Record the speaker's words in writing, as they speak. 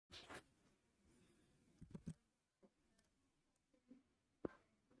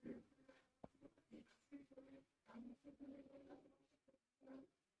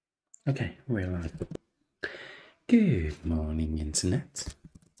Okay, we're live. Good morning, Internet.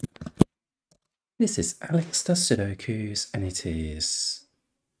 This is Alex does Sudokus, and it is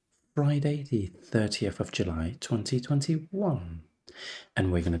Friday, the 30th of July, 2021.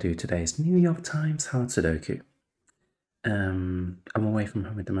 And we're going to do today's New York Times Hard Sudoku. I'm away from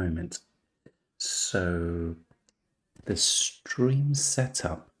home at the moment, so the stream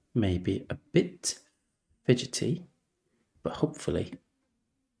setup may be a bit fidgety, but hopefully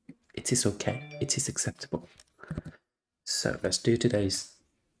it is okay. It is acceptable. So let's do today's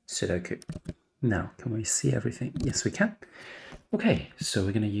Sudoku. Now, can we see everything? Yes, we can. Okay, so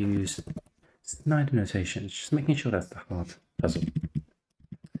we're going to use Snyder notations, just making sure that's the hard puzzle.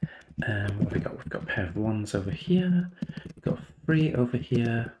 What have we got? We've got a pair of ones over here. We've got 3 over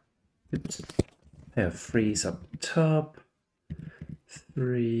here. Oops. Pair of 3s up top.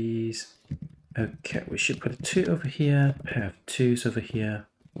 3s. Okay, we should put a 2 over here. A pair of 2s over here.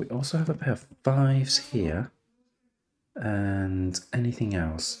 We also have a pair of 5s here. And anything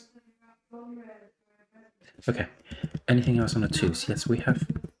else? Okay, anything else on the 2s? Yes, we have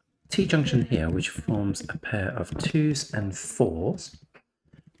T-junction here, which forms a pair of 2s and 4s,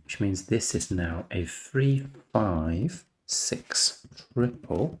 which means this is now a 3, 5, 6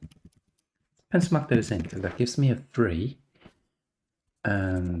 triple. Pencil mark those in, because that gives me a 3.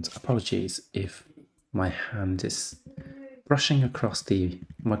 And apologies if my hand is brushing across the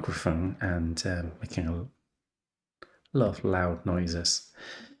microphone and making a lot of loud noises.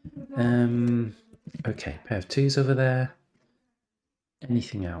 Okay, pair of 2s over there.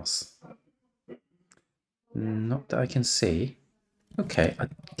 Anything else? Not that I can see. Okay, I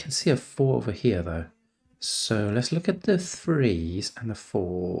can see a 4 over here though. So let's look at the 3s and the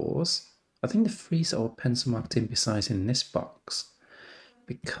 4s. I think the 3s are all pencil marked in besides in this box,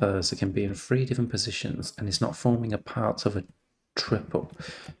 because it can be in 3 different positions and it's not forming a part of a triple.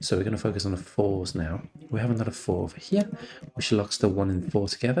 So we're going to focus on the 4s now. We have another 4 over here, which locks the 1 and 4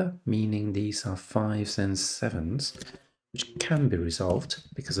 together, meaning these are 5s and 7s, which can be resolved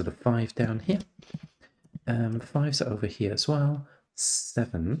because of the 5 down here. 5s are over here as well.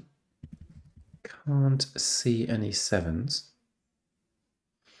 7. Can't see any 7s.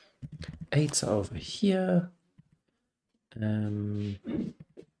 8s are over here. And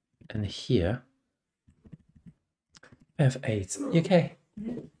here. I have 8. You okay?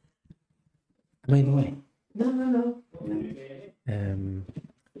 Am I in the way? No.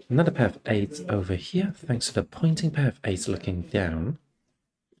 Another pair of 8s over here, thanks to the pointing pair of 8s looking down.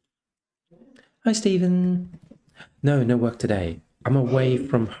 Hi, Stephen. No work today. I'm away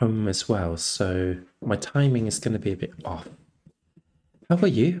from home as well, so my timing is going to be a bit off. How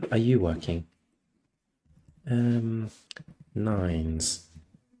about you? Are you working? 9s.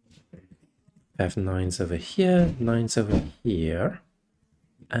 I have 9s over here, 9s over here.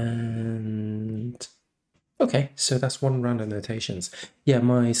 And okay, so that's one round of notations. Yeah,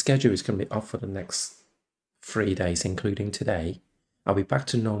 my schedule is going to be off for the next 3 days, including today. I'll be back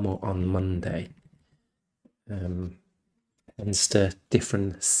to normal on Monday. Hence the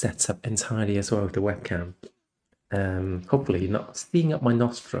different setup entirely as well with the webcam. Hopefully not seeing up my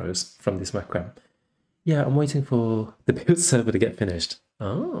nostrils from this webcam. Yeah, I'm waiting for the build server to get finished.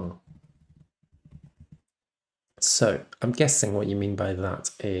 Oh. So I'm guessing what you mean by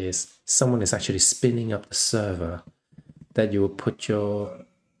that is someone is actually spinning up the server that you will put your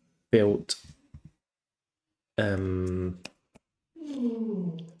build code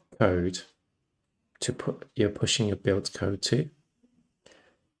to put, you're pushing your build code to.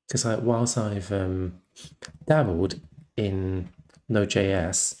 Because whilst I've dabbled in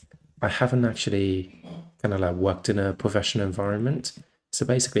Node.js, I haven't actually kind of like worked in a professional environment. So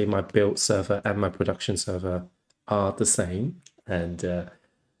basically my build server and my production server are the same. And I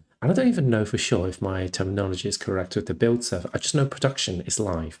don't even know for sure if my terminology is correct with the build server. I just know production is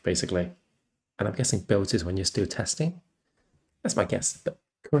live, basically. And I'm guessing build is when you're still testing. That's my guess, but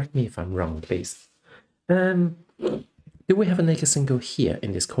correct me if I'm wrong, please. Do we have a naked single here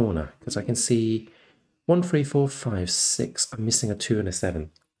in this corner? Because I can see 1, 3, 4, 5, 6. I'm missing a 2 and a 7.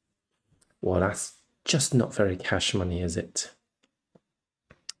 Well, that's just not very cash money, is it?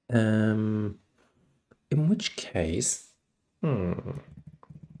 In which case, I'm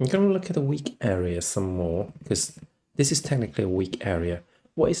going to look at the weak area some more, because this is technically a weak area.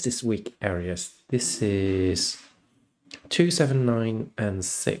 What is this weak area? This is 2, 7, 9, and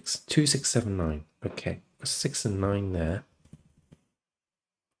 6. 2, 6, 7, 9. Okay, 6 and 9 there.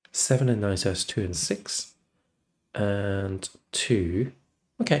 7 and 9, so that's 2 and 6. And 2.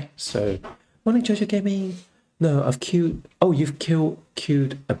 Okay, so morning, Jojo Gaming. No, I've queued. Oh, you've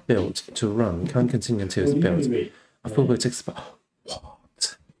queued a build to run. Can't continue until it's built. I thought it takes about.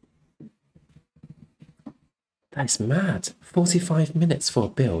 What? That is mad. 45 minutes for a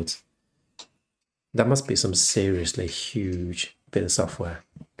build. That must be some seriously huge bit of software,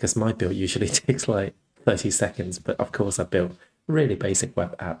 because my build usually takes like 30 seconds, but of course I built really basic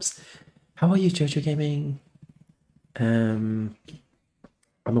web apps. How are you, Jojo Gaming? I'm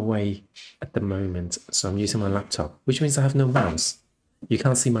away at the moment, so I'm using my laptop, which means I have no mouse. You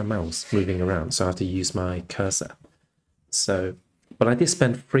can't see my mouse moving around, so I have to use my cursor. So, but I did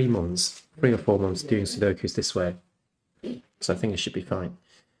spend 3 or 4 months doing Sudokus this way, so I think it should be fine.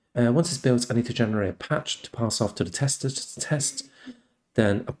 Once it's built, I need to generate a patch to pass off to the testers to test,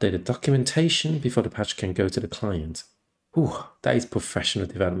 then update the documentation before the patch can go to the client. Ooh, that is professional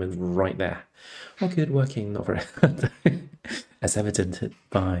development right there. Well, good working, not very hard, as evident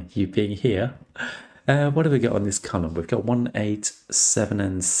by you being here. What have we got on this column? We've got 1, 8, 7,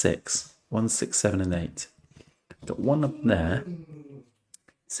 and 6. 1, 6, 7, and 8. Got 1 up there.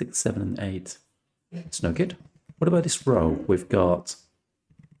 6, 7, and 8. It's no good. What about this row? We've got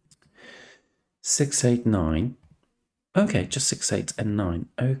 6, 8, 9. Okay, just 6, 8, and 9.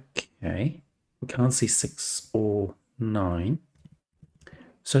 Okay. We can't see 6 or 9.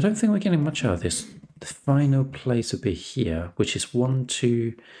 So I don't think we're getting much out of this. The final place would be here, which is 1,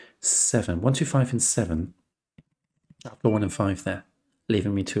 2, 7. 1, 2, 5, and 7. I've got 1 and 5 there,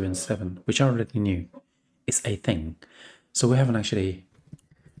 leaving me 2 and 7, which I already knew is a thing. So we haven't actually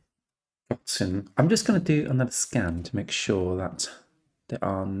gotten... I'm just going to do another scan to make sure that there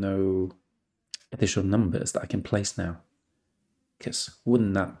are no additional numbers that I can place now. Because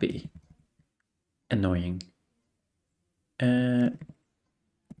wouldn't that be annoying? Nearly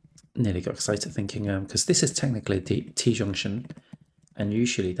got excited thinking, because this is technically the T-junction, and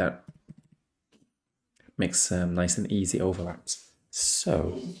usually that makes nice and easy overlaps.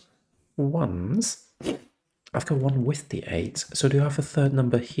 So, ones, I've got 1 with the 8, so do I have a third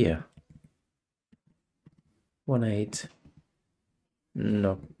number here? 1, 8,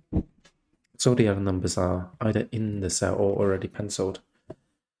 no. So the other numbers are either in the cell or already penciled.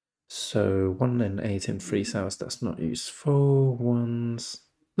 So 1 and 8 in 3 cells, that's not useful. Ones,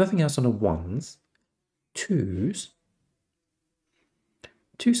 nothing else on the ones. Twos.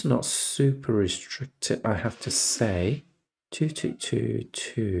 Twos are not super restricted, I have to say. 2, 2, 2,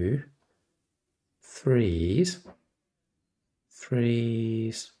 2. Threes.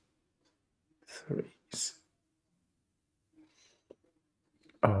 Threes. Threes.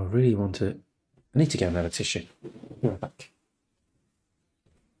 Oh, I really want to... I need to get another tissue. Be right back.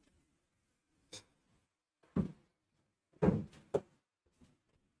 I'm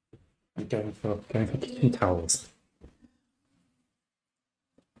going for kitchen towels.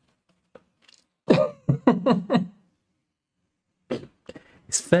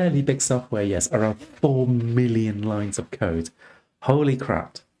 It's fairly big software, yes. Around 4 million lines of code. Holy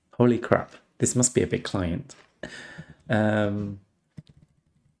crap. Holy crap. This must be a big client.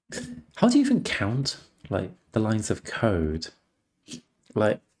 How do you even count, like, the lines of code?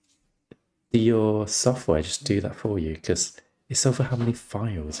 Like, do your software just do that for you? Because it's over how many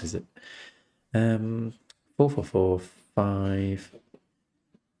files is it? 4, 4, 4, 5,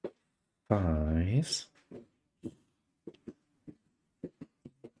 5s.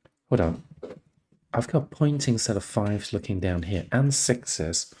 Hold on. I've got a pointing set of 5s looking down here and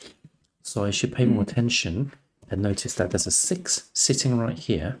 6s. So I should pay more attention and notice that there's a 6 sitting right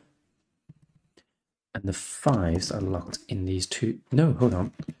here. And the 5s are locked in these two. No, hold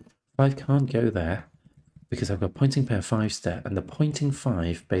on. 5 can't go there because I've got a pointing pair of 5s there. And the pointing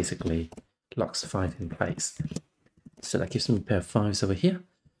 5 basically locks 5 in place. So that gives me a pair of 5s over here.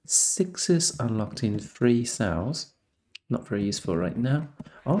 6s are locked in 3 cells. Not very useful right now.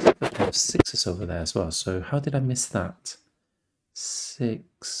 Oh, I've got a pair of 6s over there as well. So how did I miss that?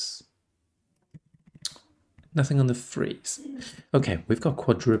 6. Nothing on the 3s. Okay, we've got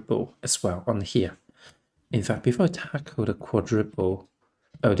quadruple as well on here. In fact, before I tackle the quadruple...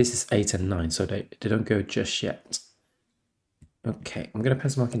 Oh, this is 8 and 9, so they don't go just yet. Okay, I'm going to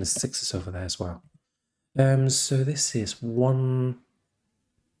pencil mark in the 6s over there as well. So this is 1,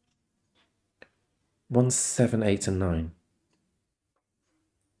 7, 8, and 9.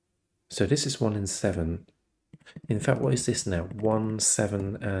 So this is 1 and 7. In fact, what is this now? 1,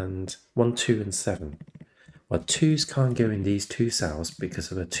 7, and 1, 2, and 7. Well, 2s can't go in these 2 cells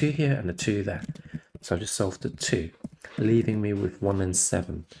because of a 2 here and a 2 there. So I just solved the 2, leaving me with 1 and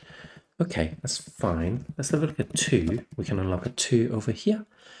 7. Okay, that's fine. Let's have a look at 2. We can unlock a 2 over here.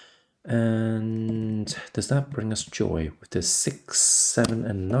 And does that bring us joy with the 6, 7,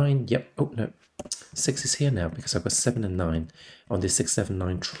 and 9? Yep. Oh, no. 6 is here now because I've got 7 and 9 on the 6, 7,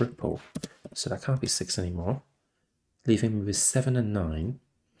 9 triple. So that can't be 6 anymore. Leaving me with 7 and 9.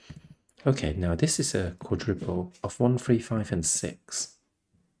 Okay, now this is a quadruple of 1, 3, 5, and 6.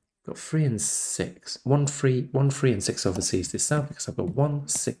 Got 3 and 6. 1, 3, 1, 3, and 6 overseas this out because I've got 1,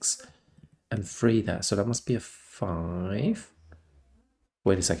 6, and 3 there. So that must be a 5.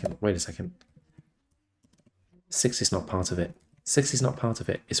 Wait a second, wait a second. 6 is not part of it. 6 is not part of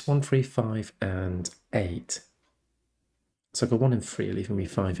it. It's 1, 3, 5, and 8. So I've got 1 and 3, leaving me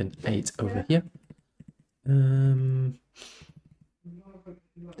 5 and 8 over here.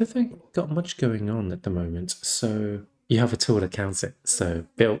 Don't think got much going on at the moment. So you have a tool that counts it. So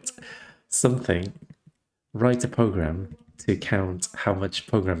built something, write a program to count how much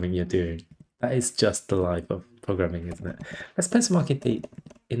programming you're doing. That is just the life of programming, isn't it? Let's benchmark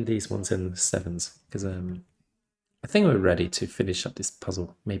in these 1s and 7s because I think we're ready to finish up this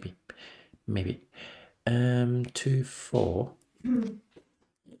puzzle. Maybe. 2, 4.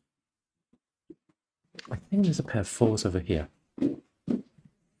 I think there's a pair of 4s over here.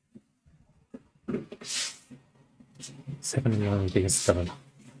 7 and 9 being 7.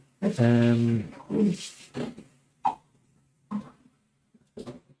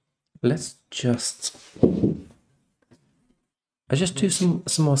 Let's just do some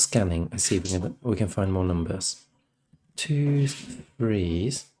more scanning and see if we can find more numbers. 2,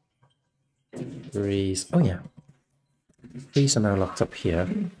 3s. 3s. Oh yeah. 3s are now locked up here.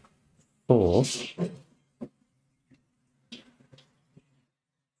 4.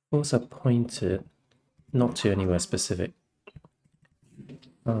 4s are pointed not to anywhere specific.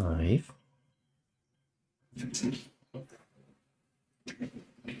 5.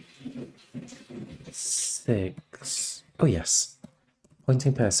 6. Oh yes.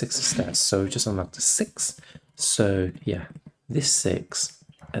 Pointing pair 6 is there. So just unlocked a 6. So yeah, this 6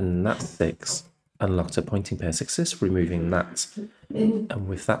 and that 6 unlocked a pointing pair 6s, removing that. And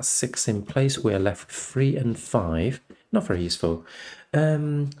with that 6 in place, we're left with 3 and 5. Not very useful.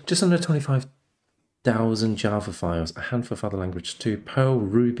 Just under 25,000 Java files, a handful of other languages too. Perl,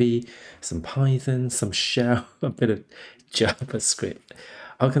 Ruby, some Python, some Shell, a bit of JavaScript.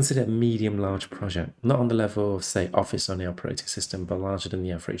 I'll consider it a medium-large project, not on the level of, say, Office on the operating system, but larger than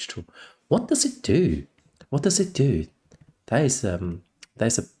the average tool. What does it do? What does it do? That is a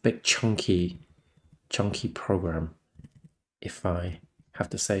big chunky program, if I have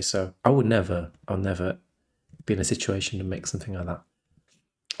to say so. I'll never be in a situation to make something like that.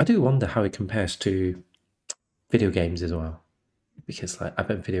 I do wonder how it compares to video games as well, because like I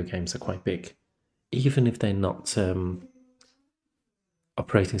bet video games are quite big, even if they're not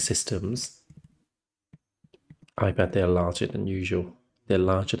operating systems. I bet they're larger than usual. They're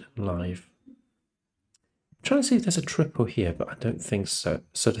larger than live. I'm trying to see if there's a triple here, but I don't think so.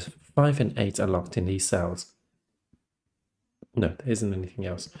 So the 5 and 8 are locked in these cells. No, there isn't anything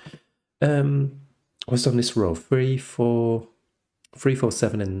else. What's on this row? 3, 4,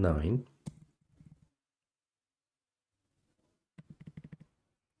 7, and 9.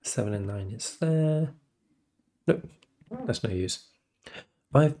 7 and 9 is there. Nope, that's no use.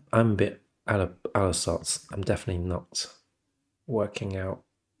 I'm a bit out of sorts. I'm definitely not working out,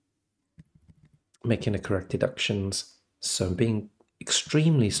 making the correct deductions. So I'm being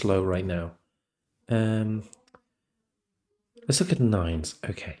extremely slow right now. Let's look at the 9s.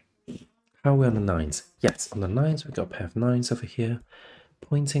 Okay. How are we on the 9s? Yes, on the 9s, we've got a pair of 9s over here.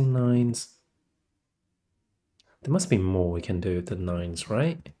 Pointing 9s. There must be more we can do with the 9s,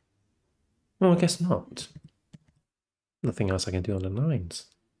 right? Well, I guess not. Nothing else I can do on the 9s.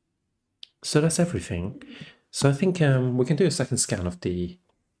 So that's everything. So I think we can do a second scan of the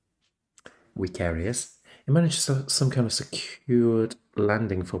weak areas. It manages some kind of secured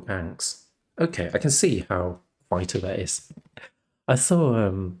landing for banks. Okay, I can see how vital that is. I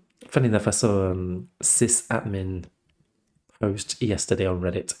saw, funny enough, I saw sysadmin post yesterday on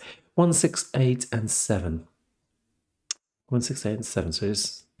Reddit. 168 and 7. 168 and 7. So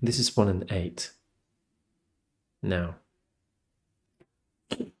this is 1 and 8. Now,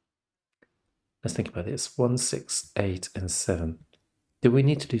 let's think about this. 1, 6, 8, and 7. Do we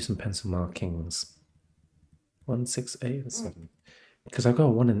need to do some pencil markings? 1, 6, 8, and 7. Because I've got a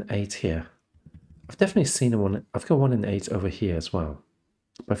 1 and 8 here. I've definitely seen a 1. I've got 1 and 8 over here as well.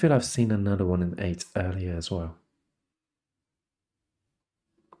 But I feel I've seen another 1 and 8 earlier as well.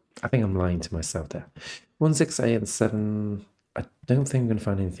 I think I'm lying to myself there. 1, 6, 8, and 7. I don't think I'm going to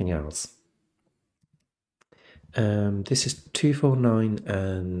find anything else. This is 2, 4, 9,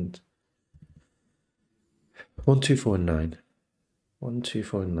 and 1, 2, 4, and 9. 1, 2,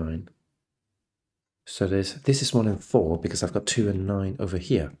 4, and 9. So this is 1 and 4 because I've got 2 and 9 over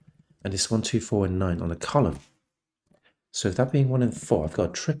here. And it's 1, 2, 4, and 9 on a column. So that being 1 and 4, I've got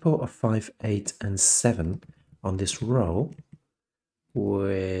a triple of 5, 8, and 7 on this row.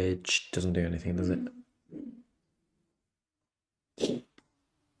 which doesn't do anything, does it?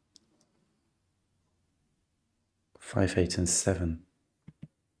 5, 8, and 7.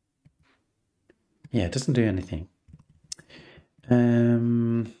 Yeah, it doesn't do anything.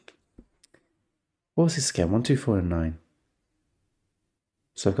 What was this again? 1, 2, 4, and 9.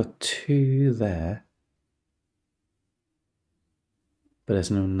 So I've got 2 there. But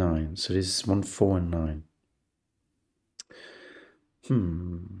there's no 9. So this is 1, 4, and 9.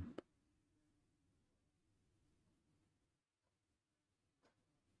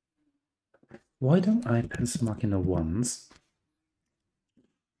 Why don't I pencil mark in the 1s,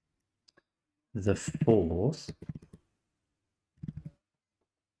 the 4s,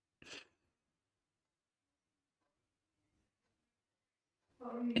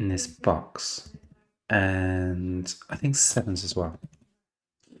 in this box, and I think 7s as well.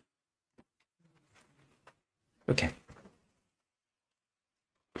 Okay.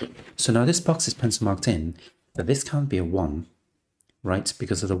 So now this box is pencil marked in, but this can't be a 1, right?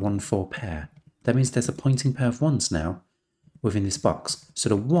 Because of the 1, 4 pair. That means there's a pointing pair of 1s now within this box. So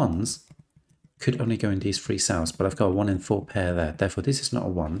the 1s could only go in these 3 cells, but I've got a 1 and 4 pair there. Therefore, this is not a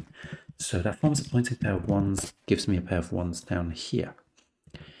 1. So that forms a pointing pair of 1s, gives me a pair of 1s down here.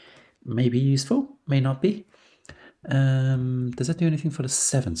 May be useful, may not be. Does that do anything for the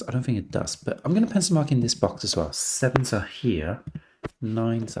 7s? I don't think it does, but I'm going to pencil mark in this box as well. 7s are here,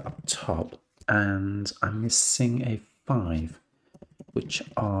 9s are up top, and I'm missing a 5, which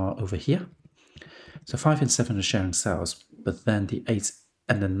are over here. So 5 and 7 are sharing cells, but then the 8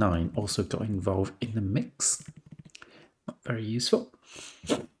 and the 9 also got involved in the mix. Not very useful.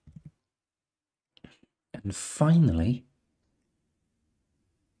 And finally,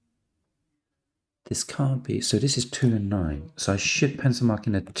 this can't be, so this is 2 and 9. So I should pencil mark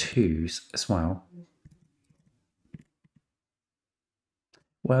in the 2s as well.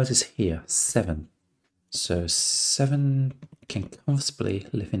 What else is here? 7. So 7 can comfortably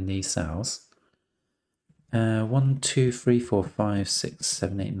live in these cells. 1, 2, 3, 4, 5, 6,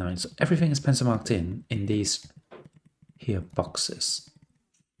 7, 8, 9. So everything is pencil marked in these here boxes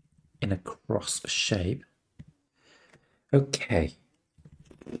in a cross shape. Okay.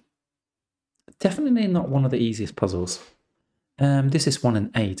 Definitely not one of the easiest puzzles. This is 1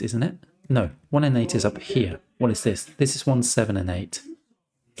 and 8, isn't it? No, 1 and 8 is up here. What is this? This is 1, 7, and 8.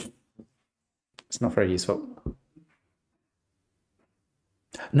 It's not very useful.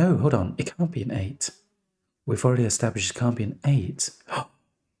 No, hold on. It can't be an 8. We've already established it can't be an 8.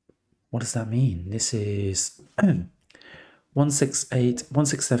 What does that mean? This is 1, 6, 8, 1,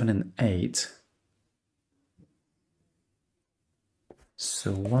 6, 7, and 8.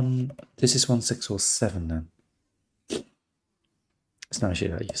 So this is 1, 6, or 7 then. It's not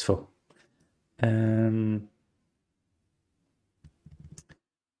actually that useful. 1,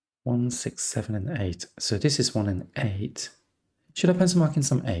 6, 7, and 8. So this is 1 and 8. Should I pencil mark in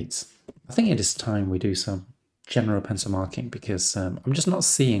some 8s? I think it is time we do some general pencil marking because I'm just not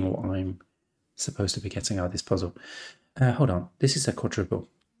seeing what I'm supposed to be getting out of this puzzle. Hold on. This is a quadruple.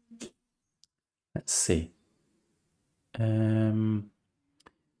 Let's see. 3,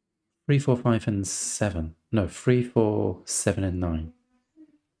 4, 5, and 7. No, 3, 4, 7, and 9.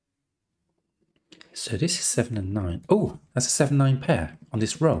 So this is 7 and 9. Oh, that's a 7, 9 pair on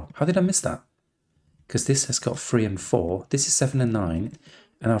this row. How did I miss that? Because this has got 3 and 4. This is 7 and 9.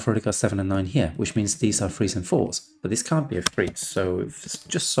 And I've already got 7 and 9 here, which means these are 3s and 4s. But this can't be a 3. So if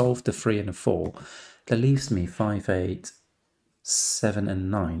just solve the 3 and the 4, that leaves me 5, 8, 7,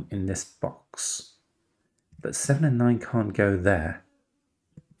 and 9 in this box. But 7 and 9 can't go there.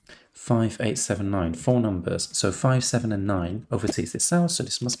 5, 8, 7, 9, 4 numbers. So 5, 7, and 9 oversees this cell, so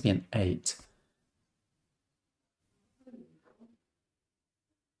this must be an 8.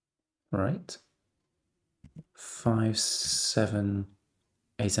 Right? 5, 7,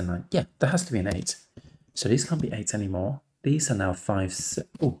 8, and 9. Yeah, there has to be an 8. So these can't be 8s anymore. These are now 5.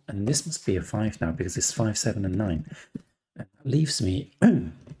 Oh, and this must be a 5 now because it's 5, 7, and 9. And that leaves me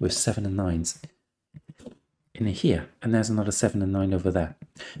with 7 and 9s in here. And there's another 7 and 9 over there.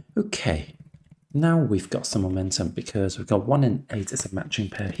 Okay, now we've got some momentum because we've got 1 and 8 as a matching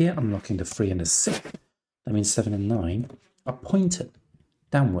pair here, unlocking the 3 and the 6. That means 7 and 9 are pointed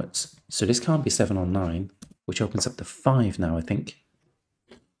downwards. So this can't be 7 or 9, which opens up the 5 now, I think.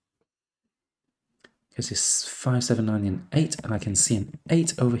 Because it's 5, 7, 9, and 8, and I can see an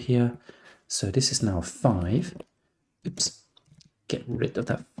 8 over here. So this is now 5. Oops. Get rid of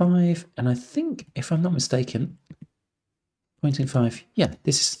that 5. And I think, if I'm not mistaken, pointing 5, yeah,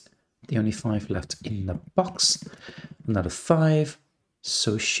 this is the only 5 left in the box. Another 5.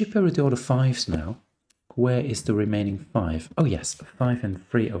 So we should be able to do all the 5s now. Where is the remaining 5? Oh yes, 5 and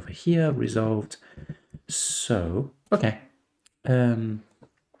 3 over here, resolved. So, okay. I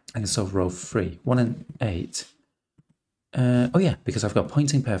can solve row 3. 1 and 8. Oh yeah, because I've got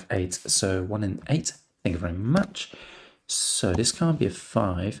pointing pair of 8, so 1 and 8. Thank you very much. So this can't be a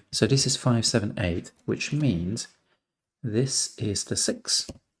 5. So this is 5, 7, 8, which means this is the 6.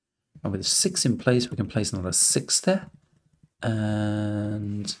 And with the 6 in place, we can place another 6 there.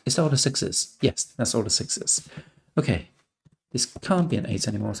 And is that all the 6s? Yes, that's all the 6s. Okay, this can't be an 8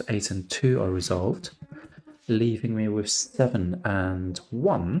 anymore, so 8 and 2 are resolved, leaving me with 7 and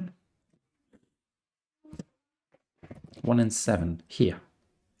 1. 1 and 7 here.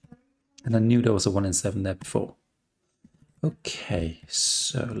 And I knew there was a 1 and 7 there before. Okay,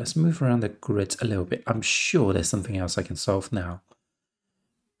 so let's move around the grid a little bit. I'm sure there's something else I can solve now.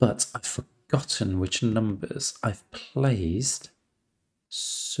 But I've forgotten which numbers I've placed.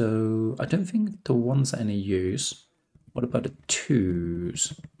 So I don't think the 1s are any use. What about the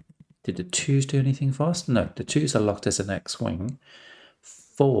 2s? Did the 2s do anything for us? No, the 2s are locked as an X-wing.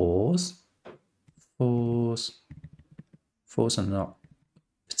 4s are not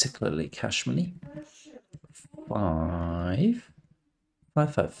particularly cash money. 5s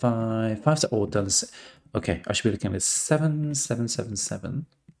are all done. Okay, I should be looking at 7, 7, 7, 7.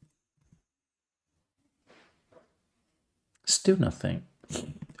 Still nothing.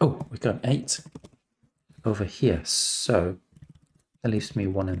 Oh, we got 8 over here. So that leaves me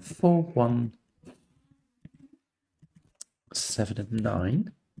 1 and 4, 1, 7 and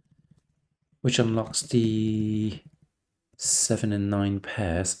 9, which unlocks the 7 and 9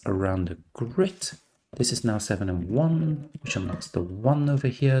 pairs around the grid. This is now 7 and 1, which unlocks the 1 over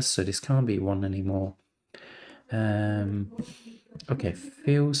here, so this can't be 1 anymore. Okay,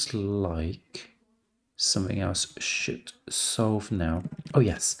 feels like something else should solve now. Oh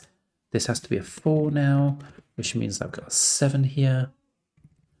yes, this has to be a 4 now, which means I've got a 7 here,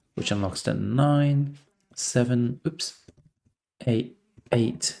 which unlocks the 9, 7, oops, 8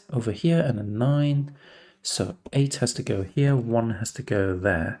 over here, and a 9. So 8 has to go here, 1 has to go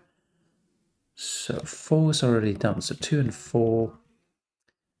there. So 4 is already done, so 2 and 4.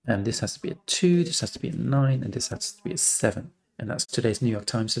 And this has to be a 2, this has to be a 9, and this has to be a 7. And that's today's New York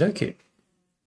Times Sudoku.